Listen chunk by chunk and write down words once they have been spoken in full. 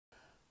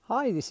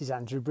Hi, this is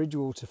Andrew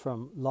Bridgewater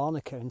from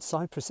Larnaca in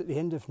Cyprus at the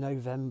end of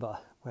November,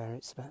 where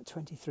it's about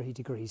 23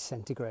 degrees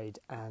centigrade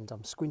and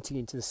I'm squinting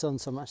into the sun,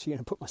 so I'm actually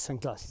going to put my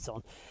sunglasses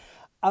on.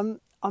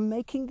 I'm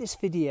making this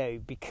video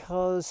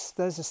because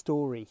there's a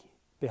story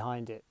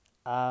behind it.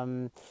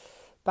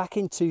 Back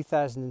in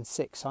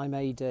 2006, I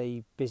made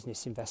a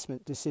business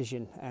investment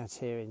decision out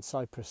here in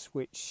Cyprus,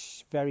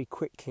 which very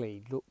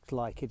quickly looked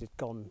like it had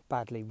gone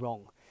badly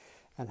wrong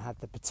and had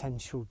the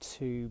potential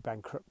to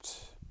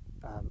bankrupt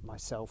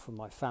myself and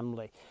my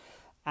family.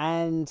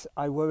 And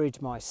I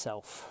worried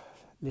myself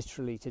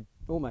literally to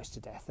almost to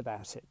death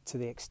about it, to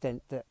the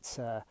extent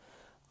that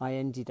I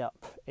ended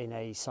up in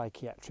a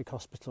psychiatric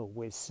hospital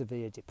with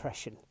severe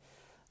depression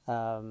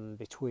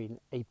between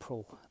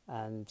April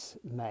and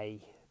May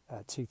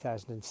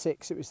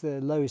 2006. It was the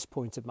lowest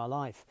point of my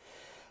life.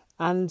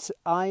 And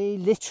I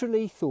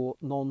literally thought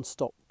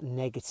non-stop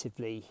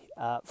negatively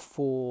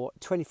for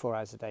 24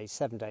 hours a day,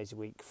 7 days a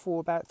week,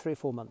 for about 3 or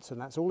 4 months.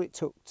 And that's all it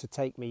took to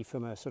take me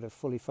from a sort of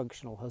fully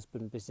functional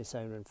husband, business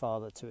owner and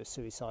father to a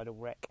suicidal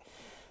wreck.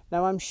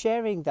 Now, I'm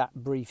sharing that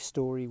brief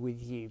story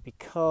with you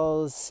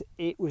because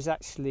it was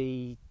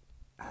actually,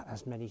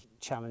 as many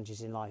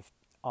challenges in life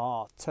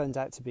are, turned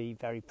out to be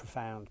very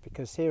profound.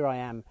 Because here I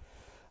am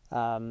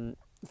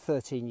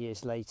 13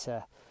 years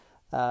later.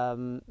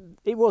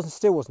 It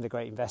still wasn't a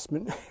great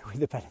investment with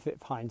the benefit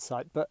of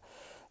hindsight, but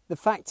the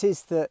fact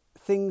is that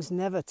things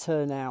never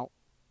turn out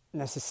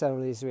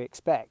necessarily as we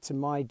expect, and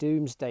my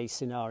doomsday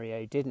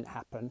scenario didn't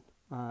happen.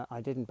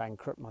 I didn't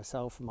bankrupt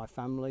myself and my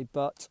family,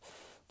 but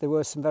there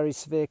were some very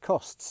severe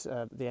costs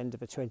at the end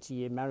of a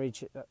 20-year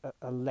marriage,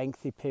 a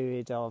lengthy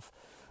period of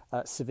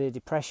severe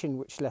depression,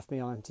 which left me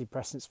on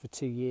antidepressants for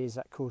 2 years.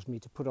 That caused me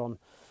to put on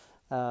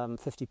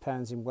 50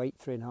 pounds in weight,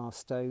 3.5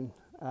 stone,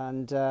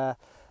 and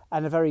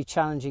a very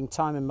challenging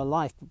time in my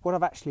life. But what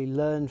I've actually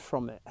learned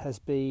from it has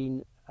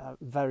been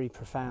very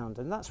profound,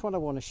 and that's what I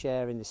want to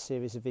share in this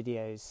series of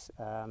videos.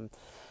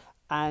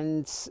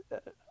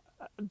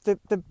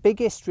 The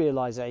biggest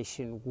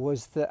realization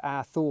was that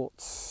our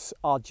thoughts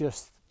are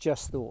just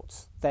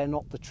thoughts. They're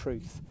not the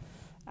truth.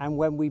 And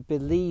when we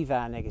believe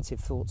our negative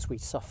thoughts, we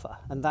suffer.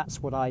 And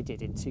that's what I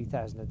did in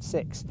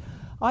 2006.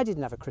 I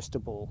didn't have a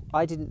crystal ball.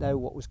 I didn't know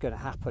what was going to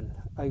happen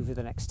over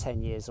the next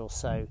 10 years or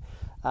so.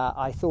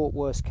 I thought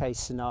worst case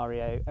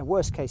scenario, and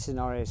worst case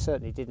scenario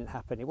certainly didn't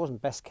happen. It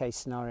wasn't best case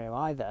scenario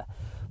either.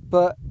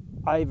 But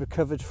I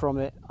recovered from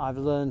it. I've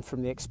learned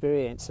from the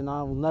experience, and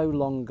I'll no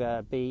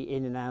longer be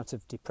in and out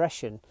of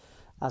depression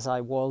as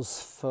I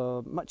was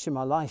for much of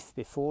my life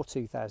before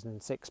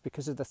 2006,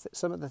 because of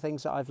some of the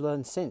things that I've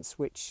learned since,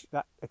 which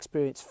that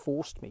experience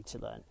forced me to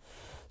learn.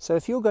 So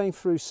if you're going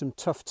through some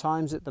tough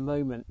times at the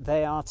moment,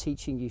 they are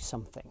teaching you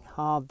something,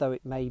 hard though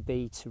it may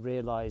be to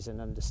realise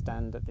and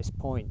understand at this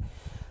point.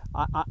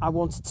 I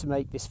wanted to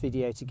make this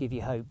video to give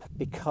you hope,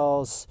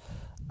 because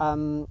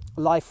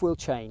life will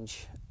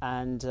change,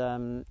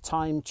 and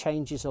time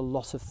changes a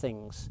lot of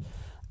things.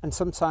 And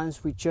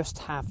sometimes we just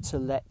have to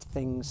let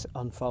things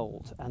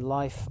unfold. And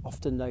life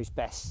often knows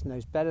best,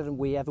 knows better than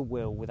we ever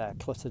will with our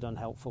cluttered,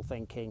 unhelpful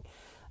thinking,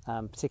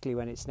 particularly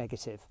when it's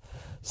negative.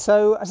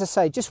 So, as I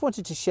say, just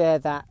wanted to share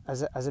that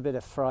as a bit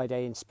of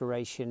Friday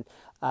inspiration.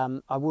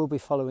 I will be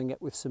following it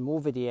with some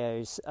more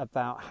videos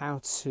about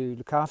how to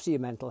look after your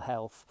mental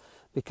health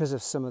because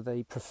of some of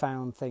the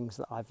profound things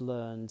that I've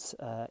learned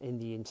in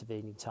the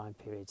intervening time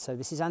period. So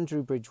this is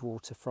Andrew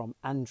Bridgewater from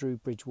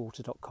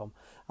andrewbridgewater.com,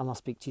 and I'll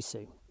speak to you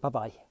soon.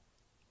 Bye-bye.